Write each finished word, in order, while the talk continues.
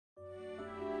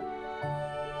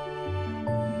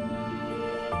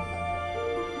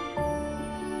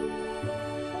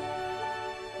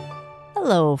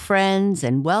Hello, friends,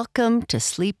 and welcome to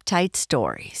Sleep Tight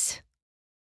Stories.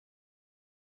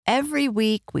 Every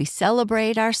week, we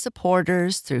celebrate our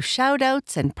supporters through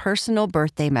shout-outs and personal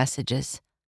birthday messages.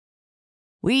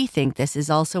 We think this is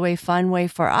also a fun way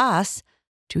for us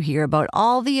to hear about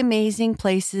all the amazing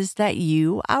places that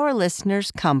you, our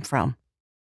listeners, come from.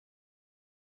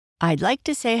 I'd like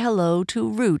to say hello to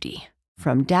Rudy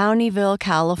from Downeyville,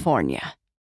 California.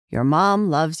 Your mom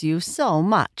loves you so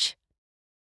much.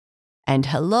 And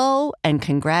hello and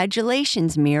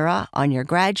congratulations, Mira, on your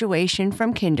graduation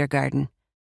from kindergarten.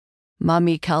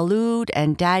 Mummy Khalud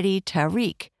and Daddy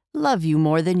Tariq love you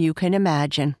more than you can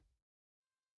imagine.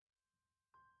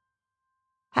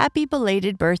 Happy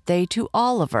belated birthday to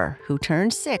Oliver, who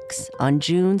turned 6 on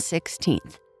June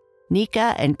 16th.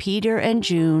 Nika and Peter and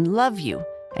June love you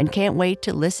and can't wait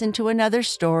to listen to another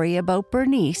story about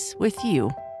Bernice with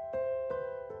you.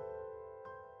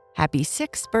 Happy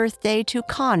 6th birthday to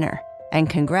Connor, and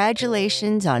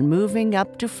congratulations on moving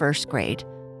up to 1st grade.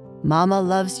 Mama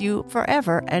loves you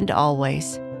forever and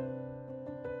always.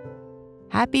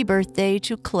 Happy birthday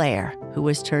to Claire, who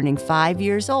is turning 5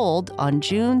 years old on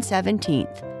June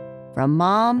 17th. From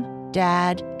Mom,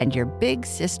 Dad, and your big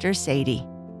sister Sadie.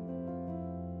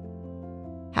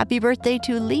 Happy birthday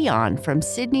to Leon from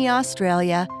Sydney,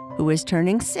 Australia, who is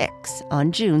turning 6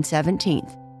 on June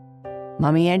 17th.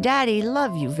 Mummy and Daddy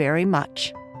love you very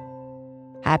much.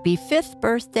 Happy 5th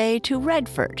birthday to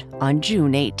Redford on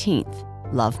June 18th.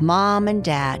 Love Mom and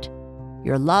Dad.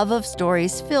 Your love of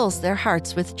stories fills their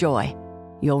hearts with joy.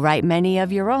 You'll write many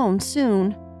of your own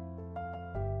soon.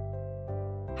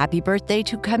 Happy birthday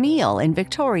to Camille in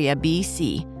Victoria,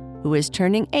 BC, who is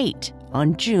turning 8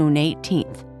 on June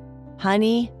 18th.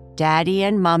 Honey, Daddy,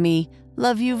 and Mummy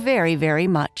love you very, very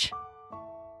much.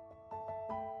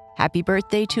 Happy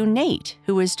birthday to Nate,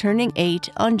 who is turning 8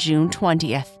 on June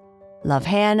 20th. Love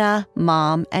Hannah,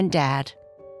 Mom, and Dad.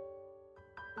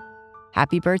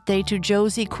 Happy birthday to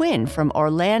Josie Quinn from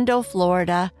Orlando,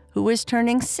 Florida, who is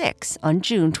turning 6 on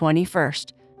June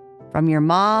 21st. From your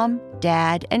Mom,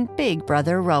 Dad, and big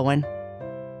brother Rowan.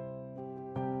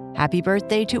 Happy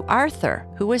birthday to Arthur,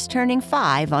 who is turning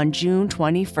 5 on June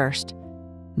 21st.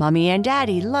 Mummy and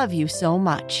Daddy love you so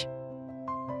much.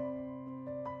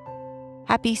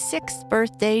 Happy 6th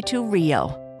birthday to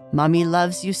Rio. Mummy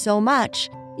loves you so much.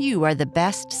 You are the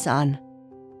best son.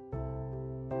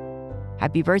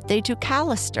 Happy birthday to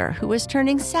Callister, who is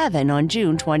turning 7 on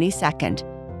June 22nd.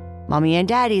 Mommy and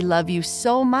Daddy love you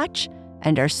so much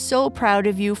and are so proud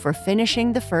of you for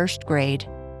finishing the 1st grade.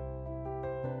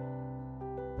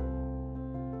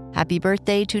 Happy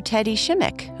birthday to Teddy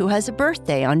Shimmick, who has a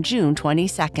birthday on June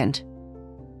 22nd.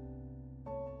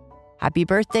 Happy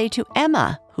birthday to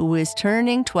Emma, who is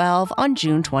turning 12 on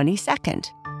June 22nd.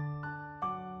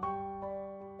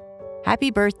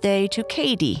 Happy birthday to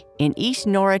Katie in East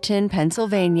Norriton,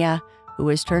 Pennsylvania, who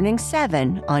is turning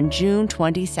 7 on June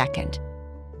 22nd.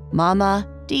 Mama,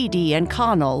 Dee Dee, and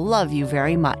Connell love you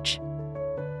very much.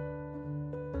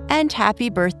 And happy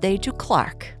birthday to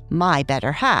Clark, my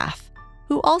better half,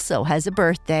 who also has a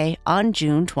birthday on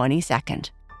June 22nd.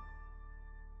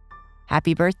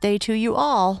 Happy birthday to you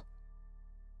all.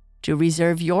 To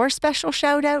reserve your special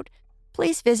shout-out,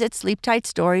 please visit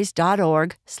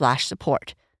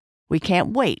sleeptightstories.org/support. We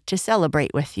can't wait to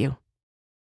celebrate with you.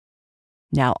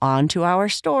 Now on to our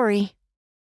story.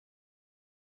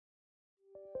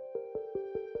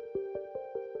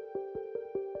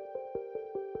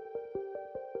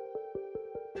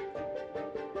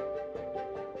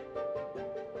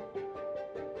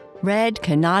 Red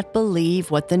cannot believe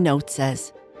what the note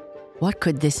says. What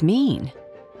could this mean?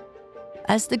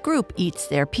 As the group eats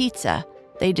their pizza,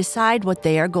 they decide what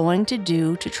they are going to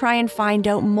do to try and find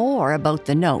out more about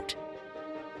the note.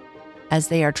 As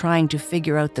they are trying to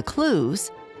figure out the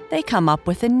clues, they come up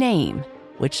with a name,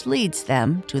 which leads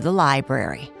them to the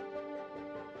library.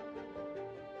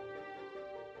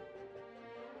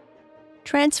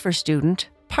 Transfer Student,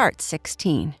 Part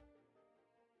 16.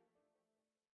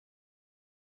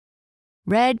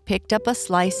 Red picked up a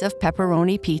slice of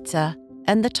pepperoni pizza,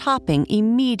 and the topping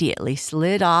immediately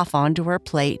slid off onto her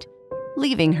plate,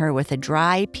 leaving her with a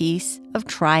dry piece of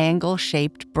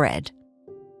triangle-shaped bread.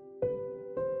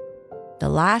 The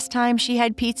last time she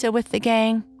had pizza with the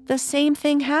gang, the same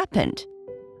thing happened.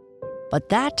 But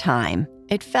that time,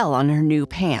 it fell on her new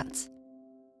pants.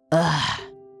 Ugh.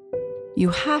 You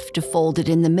have to fold it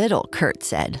in the middle, Kurt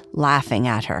said, laughing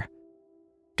at her.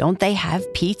 Don't they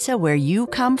have pizza where you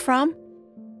come from?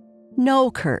 No,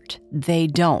 Kurt, they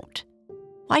don't.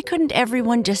 Why couldn't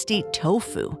everyone just eat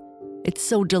tofu? It's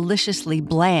so deliciously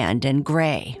bland and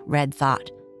gray, Red thought.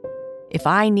 If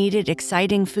I needed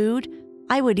exciting food,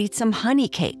 I would eat some honey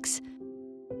cakes,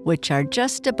 which are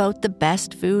just about the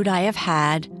best food I have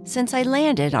had since I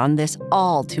landed on this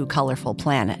all too colorful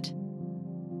planet.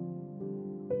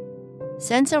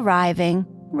 Since arriving,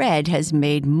 Red has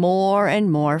made more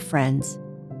and more friends.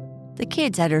 The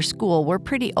kids at her school were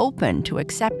pretty open to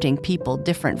accepting people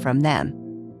different from them.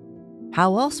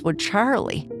 How else would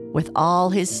Charlie, with all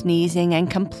his sneezing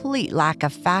and complete lack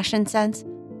of fashion sense,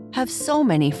 have so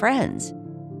many friends?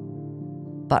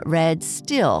 But Red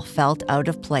still felt out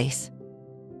of place.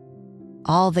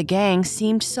 All the gang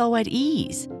seemed so at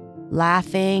ease,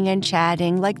 laughing and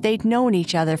chatting like they'd known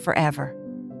each other forever.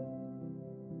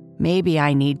 Maybe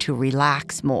I need to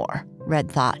relax more, Red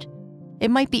thought.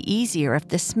 It might be easier if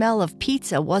the smell of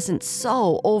pizza wasn't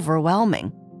so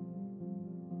overwhelming.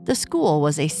 The school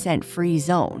was a scent-free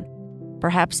zone.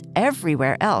 Perhaps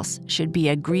everywhere else should be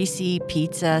a greasy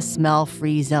pizza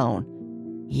smell-free zone.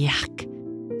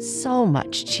 Yuck, so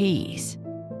much cheese.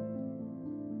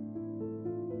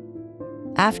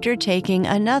 After taking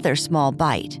another small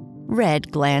bite,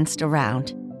 Red glanced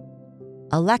around.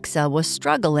 Alexa was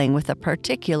struggling with a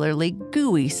particularly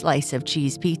gooey slice of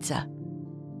cheese pizza.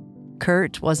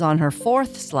 Kurt was on her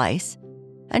 4th slice,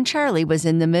 and Charlie was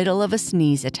in the middle of a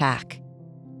sneeze attack.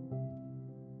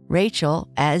 Rachel,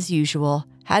 as usual,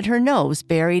 had her nose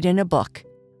buried in a book,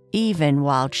 even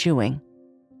while chewing.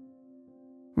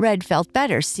 Red felt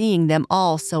better seeing them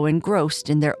all so engrossed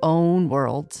in their own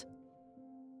worlds.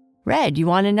 "Red, you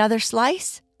want another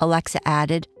slice?" Alexa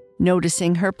added,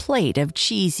 noticing her plate of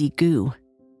cheesy goo.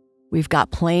 "We've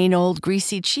got plain old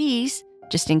greasy cheese,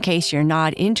 just in case you're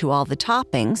not into all the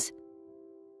toppings."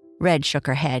 Red shook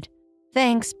her head.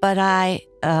 "Thanks, but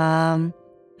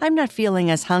I'm not feeling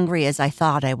as hungry as I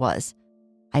thought I was.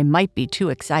 I might be too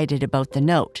excited about the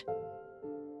note."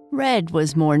 Red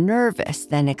was more nervous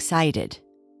than excited.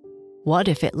 What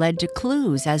if it led to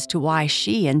clues as to why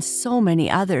she and so many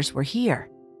others were here?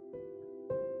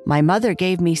 "My mother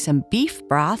gave me some beef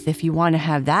broth if you want to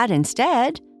have that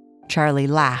instead," Charlie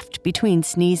laughed between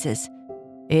sneezes.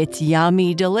 "It's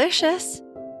yummy delicious."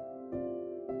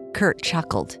 Kurt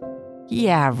chuckled.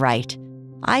 "Yeah, right.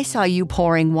 I saw you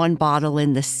pouring one bottle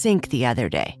in the sink the other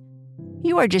day.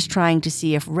 You are just trying to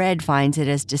see if Red finds it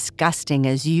as disgusting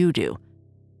as you do.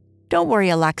 Don't worry,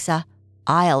 Alexa.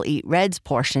 I'll eat Red's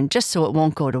portion just so it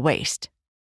won't go to waste."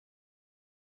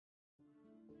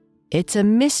 "It's a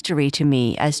mystery to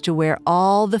me as to where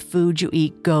all the food you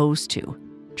eat goes to,"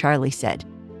 Charlie said,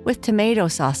 with tomato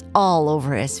sauce all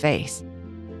over his face.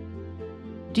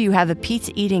 "Do you have a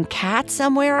pizza-eating cat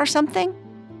somewhere or something?"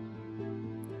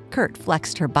 Kurt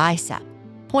flexed her bicep,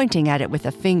 pointing at it with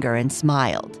a finger, and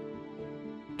smiled.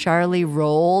 Charlie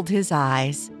rolled his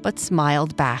eyes, but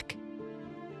smiled back.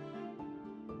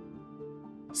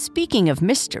 "Speaking of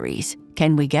mysteries,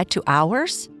 can we get to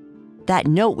ours? That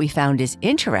note we found is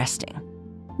interesting."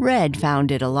 Red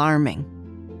found it alarming.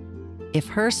 If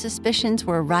her suspicions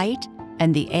were right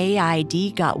and the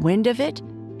AID got wind of it,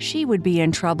 she would be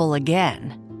in trouble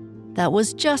again. That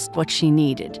was just what she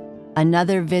needed.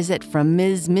 Another visit from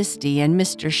Ms. Misty and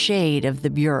Mr. Shade of the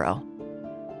Bureau.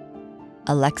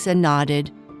 Alexa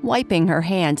nodded, wiping her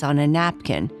hands on a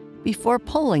napkin before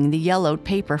pulling the yellowed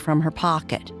paper from her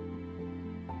pocket.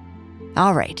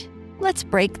 "All right, let's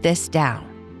break this down.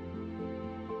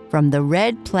 From the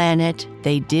red planet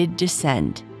they did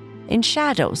descend, in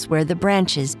shadows where the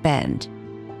branches bend.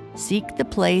 Seek the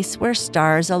place where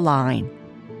stars align.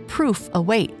 Proof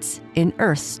awaits in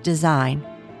Earth's design."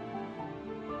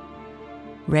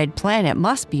 "Red planet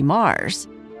must be Mars,"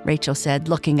 Rachel said,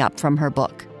 looking up from her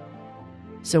book.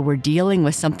 "So we're dealing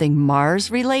with something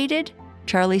Mars-related?"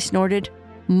 Charlie snorted.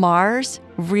 "Mars?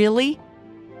 Really?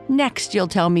 Next you'll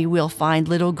tell me we'll find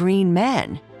little green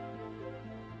men."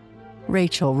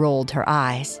 Rachel rolled her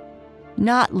eyes.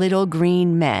 "Not little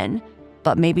green men,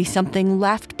 but maybe something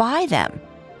left by them,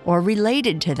 or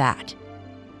related to that.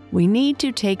 We need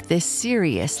to take this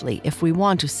seriously if we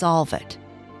want to solve it."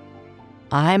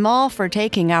 "I'm all for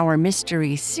taking our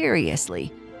mystery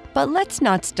seriously, but let's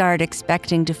not start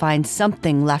expecting to find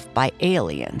something left by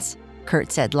aliens,"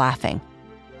 Kurt said, laughing.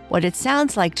 "What it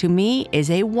sounds like to me is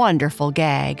a wonderful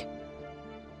gag."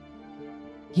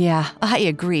 "Yeah, I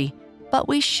agree, but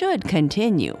we should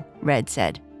continue," Red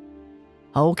said.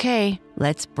 "Okay,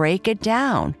 let's break it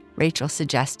down," Rachel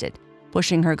suggested,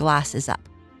 pushing her glasses up.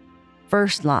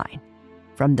 First line,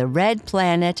 "From the red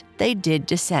planet they did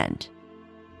descend."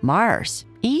 Mars,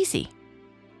 easy.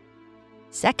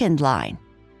 Second line,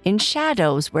 "In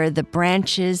shadows where the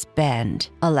branches bend,"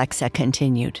 Alexa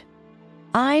continued.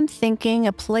 "I'm thinking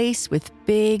a place with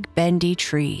big bendy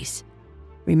trees.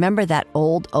 Remember that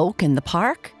old oak in the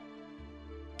park?"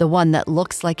 The one that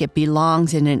looks like it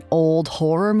belongs in an old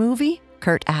horror movie?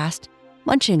 Kurt asked,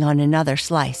 munching on another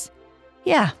slice.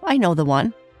 Yeah, I know the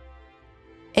one.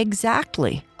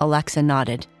 Exactly, Alexa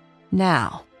nodded.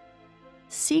 Now,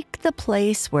 seek the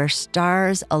place where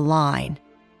stars align.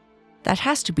 That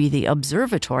has to be the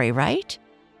observatory, right?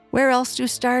 Where else do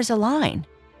stars align?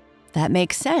 That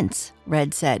makes sense,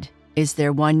 Red said. Is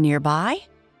there one nearby?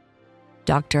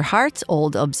 Dr. Hart's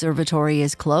old observatory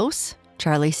is close,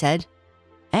 Charlie said.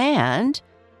 And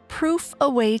proof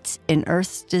awaits in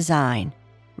Earth's design,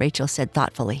 Rachel said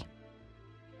thoughtfully.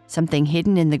 Something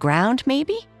hidden in the ground,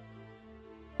 maybe?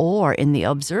 Or in the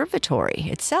observatory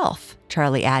itself,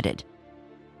 Charlie added.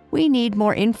 We need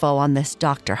more info on this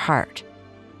Dr. Hart.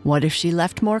 What if she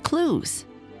left more clues?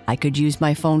 I could use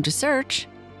my phone to search.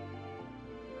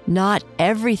 Not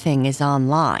everything is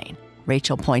online,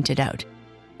 Rachel pointed out,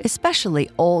 especially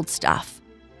old stuff.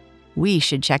 We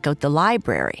should check out the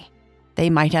library. They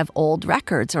might have old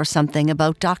records or something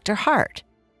about Dr. Hart.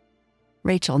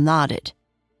 Rachel nodded.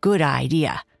 Good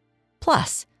idea.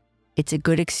 Plus, it's a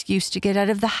good excuse to get out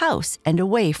of the house and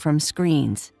away from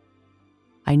screens.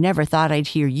 I never thought I'd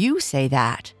hear you say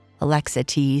that, Alexa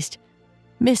teased.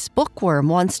 Miss Bookworm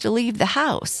wants to leave the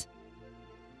house.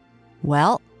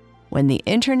 Well, when the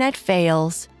internet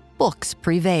fails, books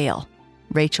prevail,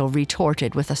 Rachel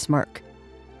retorted with a smirk.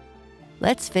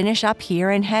 Let's finish up here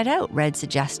and head out, Red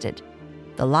suggested.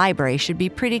 The library should be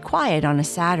pretty quiet on a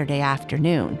Saturday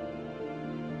afternoon.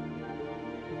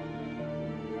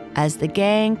 As the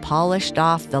gang polished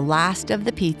off the last of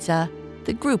the pizza,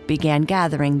 the group began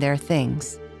gathering their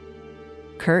things.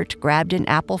 Kurt grabbed an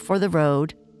apple for the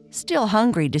road, still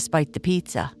hungry despite the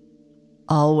pizza.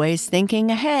 Always thinking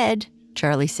ahead,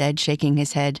 Charlie said, shaking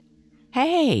his head.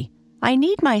 Hey, I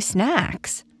need my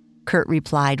snacks, Kurt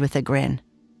replied with a grin.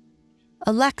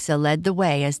 Alexa led the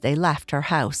way as they left her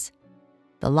house.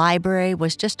 The library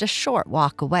was just a short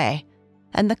walk away,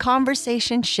 and the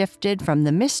conversation shifted from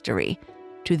the mystery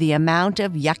to the amount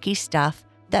of yucky stuff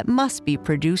that must be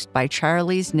produced by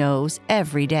Charlie's nose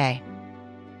every day.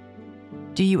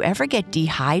 Do you ever get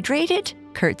dehydrated?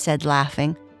 Kurt said,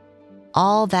 laughing.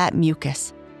 All that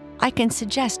mucus. I can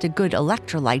suggest a good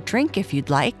electrolyte drink if you'd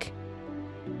like.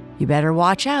 You better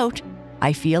watch out.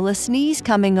 I feel a sneeze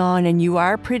coming on and you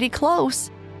are pretty close,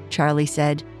 Charlie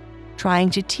said,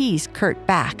 trying to tease Kurt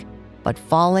back, but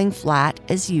falling flat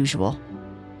as usual.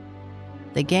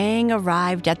 The gang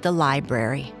arrived at the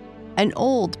library, an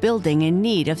old building in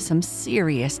need of some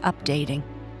serious updating.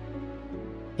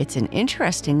 It's an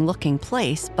interesting-looking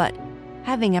place, but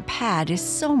having a pad is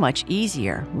so much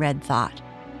easier, Red thought.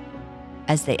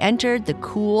 As they entered, the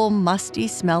cool, musty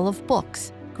smell of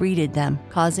books greeted them,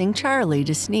 causing Charlie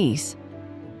to sneeze.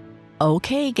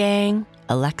 Okay, gang,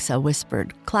 Alexa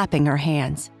whispered, clapping her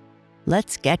hands.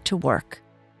 Let's get to work.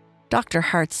 Dr.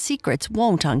 Hart's secrets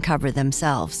won't uncover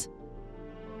themselves.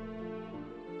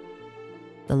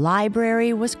 The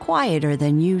library was quieter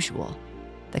than usual,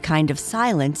 the kind of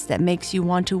silence that makes you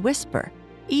want to whisper,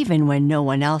 even when no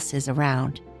one else is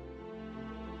around.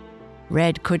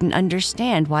 Red couldn't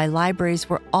understand why libraries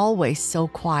were always so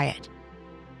quiet.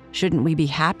 Shouldn't we be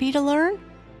happy to learn?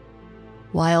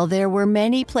 While there were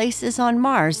many places on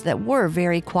Mars that were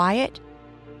very quiet,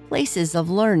 places of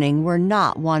learning were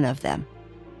not one of them.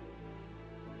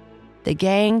 The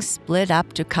gang split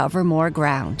up to cover more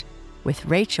ground, with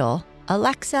Rachel,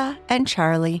 Alexa, and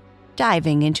Charlie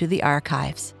diving into the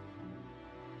archives.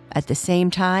 At the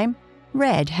same time,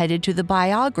 Red headed to the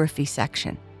biography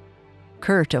section.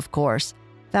 Kurt, of course,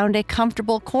 found a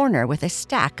comfortable corner with a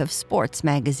stack of sports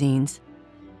magazines.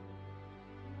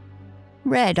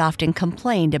 Red often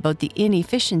complained about the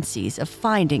inefficiencies of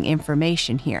finding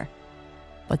information here,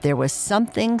 but there was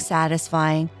something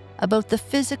satisfying about the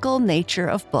physical nature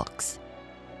of books.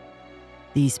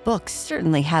 These books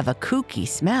certainly have a kooky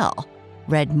smell,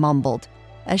 Red mumbled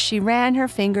as she ran her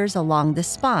fingers along the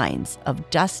spines of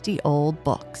dusty old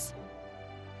books.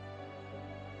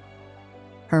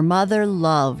 Her mother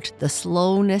loved the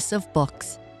slowness of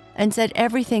books and said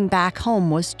everything back home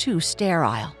was too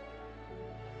sterile.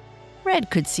 Red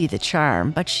could see the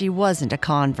charm, but she wasn't a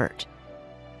convert.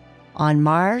 On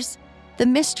Mars, the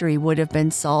mystery would have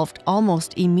been solved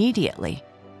almost immediately,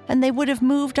 and they would have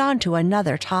moved on to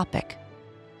another topic.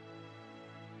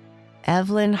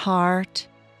 Evelyn Hart,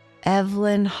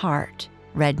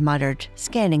 Red muttered,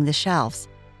 scanning the shelves.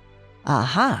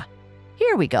 Aha,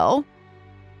 here we go.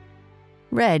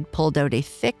 Red pulled out a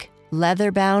thick,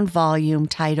 leather-bound volume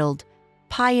titled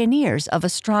Pioneers of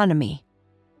Astronomy.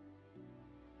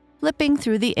 Flipping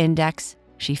through the index,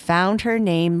 she found her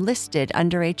name listed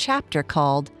under a chapter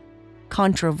called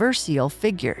Controversial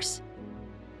Figures.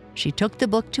 She took the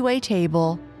book to a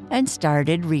table and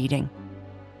started reading.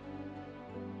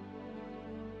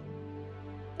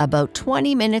 About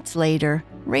 20 minutes later,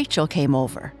 Rachel came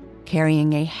over,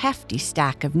 carrying a hefty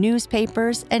stack of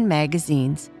newspapers and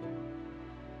magazines.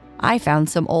 I found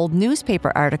some old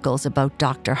newspaper articles about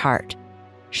Dr. Hart.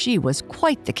 She was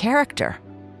quite the character.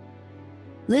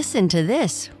 "Listen to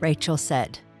this," Rachel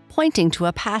said, pointing to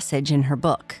a passage in her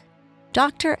book.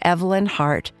 Dr. Evelyn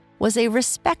Hart was a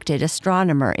respected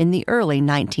astronomer in the early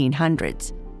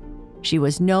 1900s. She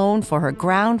was known for her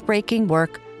groundbreaking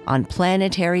work on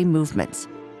planetary movements.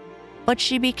 But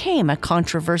she became a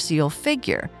controversial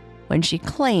figure when she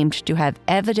claimed to have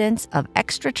evidence of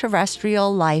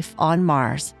extraterrestrial life on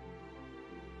Mars.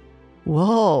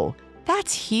 "Whoa,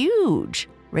 that's huge!"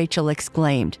 Rachel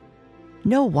exclaimed.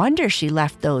 "No wonder she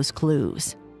left those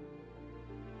clues."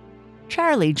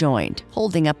 Charlie joined,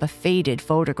 holding up a faded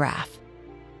photograph.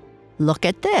 "Look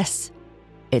at this.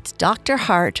 It's Dr.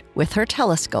 Hart with her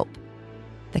telescope.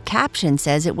 The caption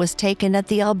says it was taken at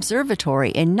the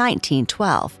observatory in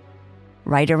 1912,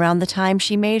 right around the time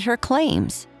she made her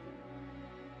claims."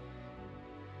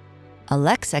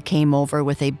 Alexa came over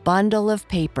with a bundle of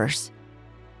papers.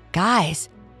 "Guys,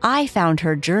 I found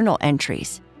her journal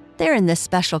entries. They're in the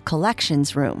special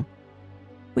collections room.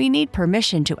 We need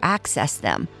permission to access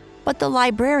them, but the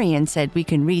librarian said we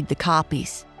can read the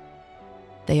copies."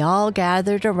 They all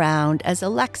gathered around as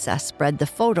Alexa spread the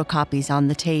photocopies on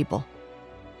the table.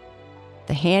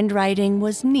 The handwriting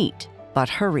was neat but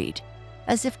hurried,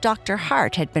 as if Dr.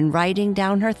 Hart had been writing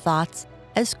down her thoughts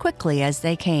as quickly as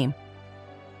they came.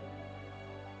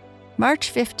 "March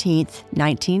 15th,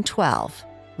 1912,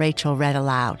 Rachel read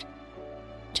aloud.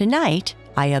 "Tonight,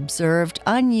 I observed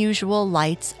unusual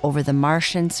lights over the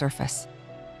Martian surface.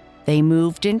 They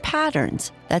moved in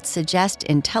patterns that suggest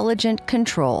intelligent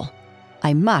control.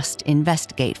 I must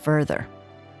investigate further."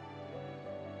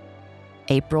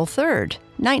 April 3rd,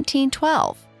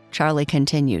 1912, Charlie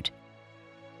continued.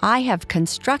 "I have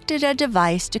constructed a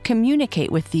device to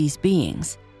communicate with these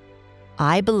beings.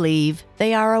 I believe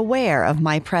they are aware of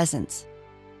my presence.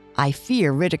 I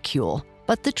fear ridicule,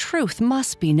 but the truth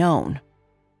must be known.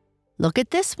 Look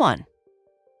at this one,"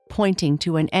 pointing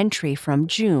to an entry from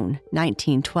June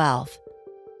 1912.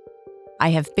 "I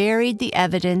have buried the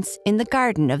evidence in the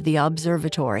garden of the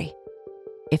observatory.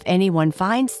 If anyone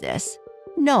finds this,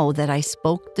 know that I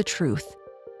spoke the truth.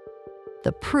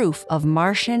 The proof of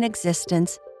Martian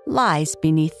existence lies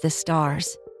beneath the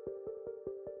stars."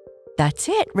 "That's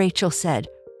it," Rachel said,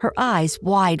 her eyes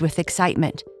wide with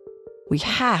excitement. "We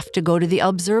have to go to the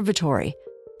observatory.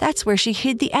 That's where she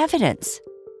hid the evidence."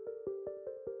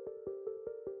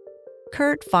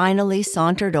 Kurt finally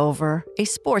sauntered over, a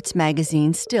sports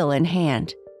magazine still in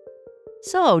hand.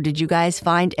 "So, did you guys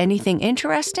find anything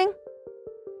interesting?"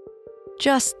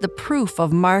 "Just the proof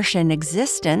of Martian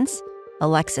existence,"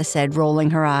 Alexa said, rolling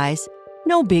her eyes.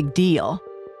 "No big deal."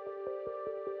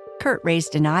 Kurt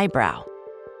raised an eyebrow.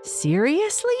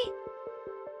 "Seriously?"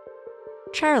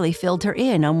 Charlie filled her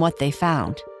in on what they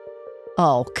found.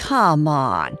 "Oh, come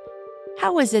on.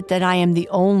 How is it that I am the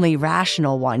only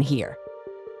rational one here?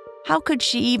 How could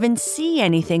she even see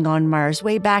anything on Mars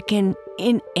way back in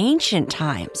ancient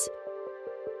times?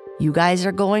 You guys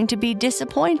are going to be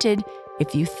disappointed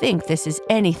if you think this is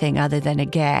anything other than a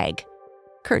gag,"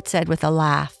 Kurt said with a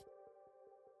laugh.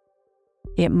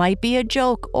 "It might be a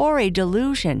joke or a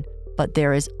delusion, but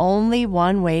there is only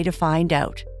one way to find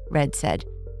out," Red said,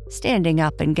 standing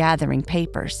up and gathering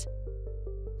papers.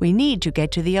 "We need to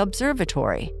get to the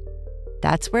observatory.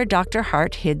 That's where Dr.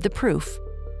 Hart hid the proof."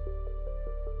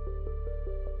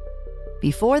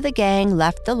 Before the gang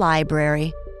left the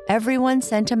library, everyone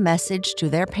sent a message to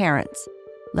their parents,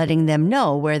 letting them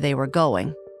know where they were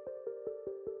going.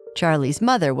 Charlie's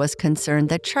mother was concerned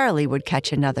that Charlie would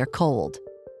catch another cold.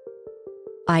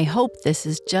 "I hope this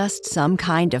is just some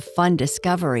kind of fun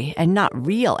discovery and not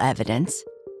real evidence,"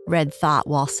 Red thought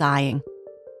while sighing.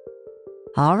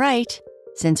 "All right,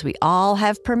 since we all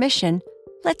have permission,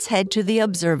 let's head to the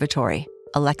observatory,"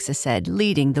 Alexa said,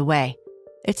 leading the way.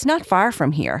 "It's not far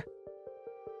from here."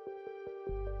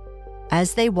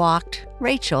 As they walked,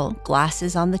 Rachel,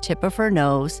 glasses on the tip of her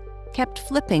nose, kept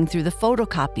flipping through the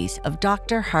photocopies of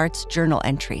Dr. Hart's journal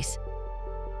entries.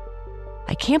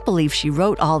 "I can't believe she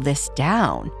wrote all this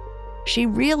down. She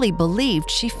really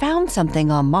believed she found something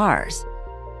on Mars."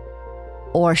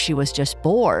 "Or she was just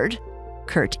bored,"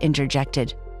 Kurt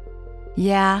interjected.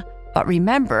 "Yeah, but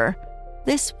remember,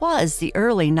 this was the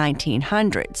early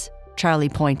 1900s, Charlie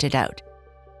pointed out.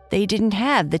 They didn't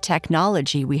have the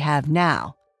technology we have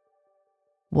now.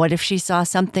 What if she saw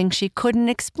something she couldn't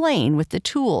explain with the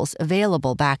tools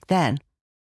available back then?"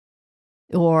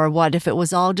 Or what if it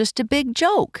was all just a big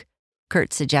joke?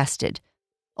 Kurt suggested,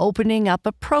 opening up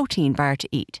a protein bar to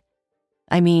eat.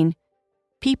 I mean,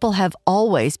 people have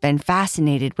always been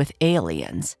fascinated with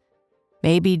aliens.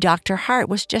 Maybe Dr. Hart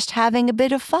was just having a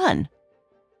bit of fun.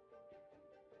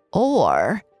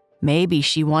 Or maybe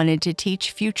she wanted to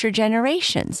teach future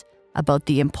generations about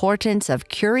the importance of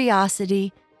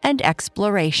curiosity and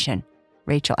exploration,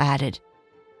 Rachel added.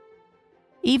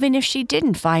 Even if she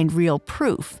didn't find real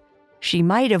proof, she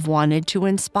might have wanted to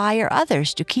inspire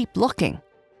others to keep looking.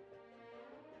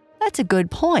 That's a good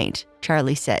point,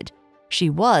 Charlie said. She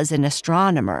was an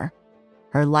astronomer.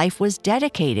 Her life was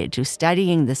dedicated to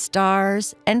studying the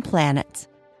stars and planets.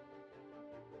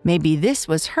 Maybe this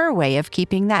was her way of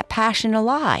keeping that passion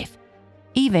alive,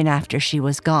 even after she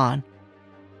was gone.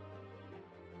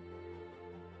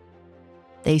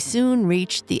 They soon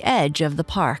reached the edge of the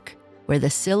park, where the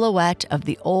silhouette of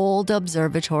the old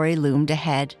observatory loomed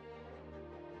ahead.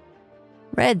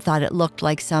 Red thought it looked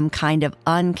like some kind of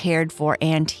uncared-for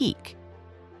antique.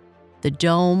 The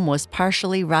dome was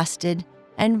partially rusted,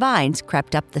 and vines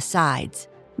crept up the sides,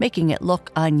 making it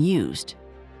look unused.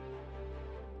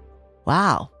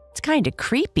 Wow, it's kind of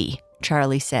creepy,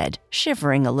 Charlie said,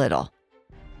 shivering a little.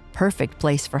 Perfect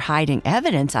place for hiding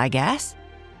evidence, I guess.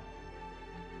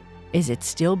 Is it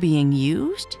still being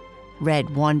used?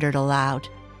 Red wondered aloud.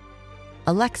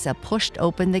 Alexa pushed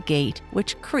open the gate,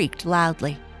 which creaked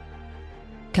loudly.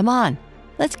 Come on,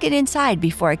 let's get inside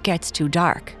before it gets too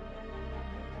dark.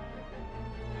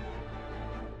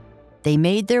 They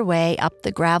made their way up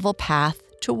the gravel path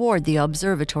toward the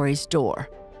observatory's door,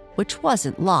 which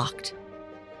wasn't locked.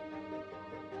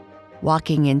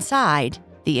 Walking inside,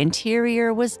 the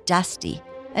interior was dusty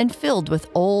and filled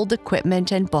with old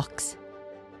equipment and books.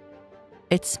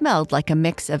 It smelled like a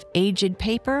mix of aged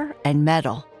paper and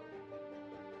metal.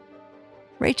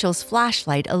 Rachel's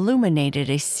flashlight illuminated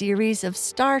a series of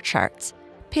star charts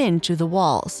pinned to the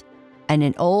walls, and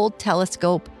an old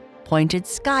telescope pointed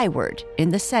skyward in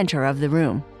the center of the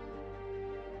room.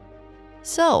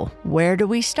 So, where do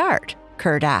we start?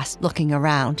 Kurt asked, looking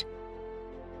around.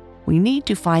 We need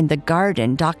to find the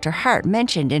garden Dr. Hart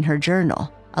mentioned in her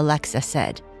journal, Alexa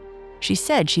said. She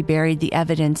said she buried the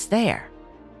evidence there.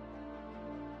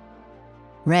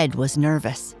 Red was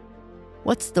nervous.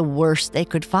 What's the worst they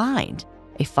could find?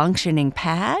 A functioning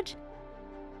pad?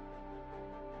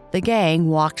 The gang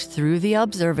walked through the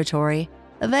observatory,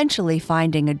 eventually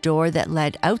finding a door that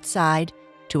led outside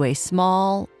to a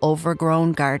small,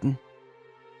 overgrown garden.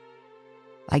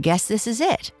 I guess this is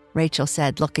it, Rachel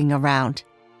said, looking around.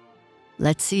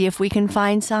 Let's see if we can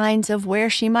find signs of where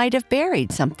she might have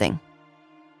buried something.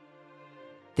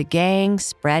 The gang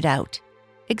spread out,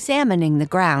 examining the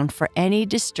ground for any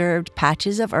disturbed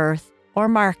patches of earth or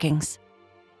markings.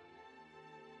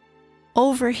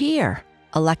 Over here,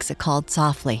 Alexa called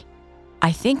softly.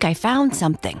 I think I found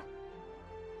something.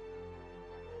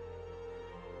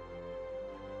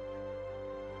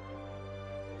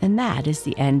 And that is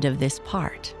the end of this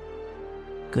part.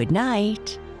 Good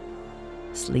night.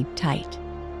 Sleep tight.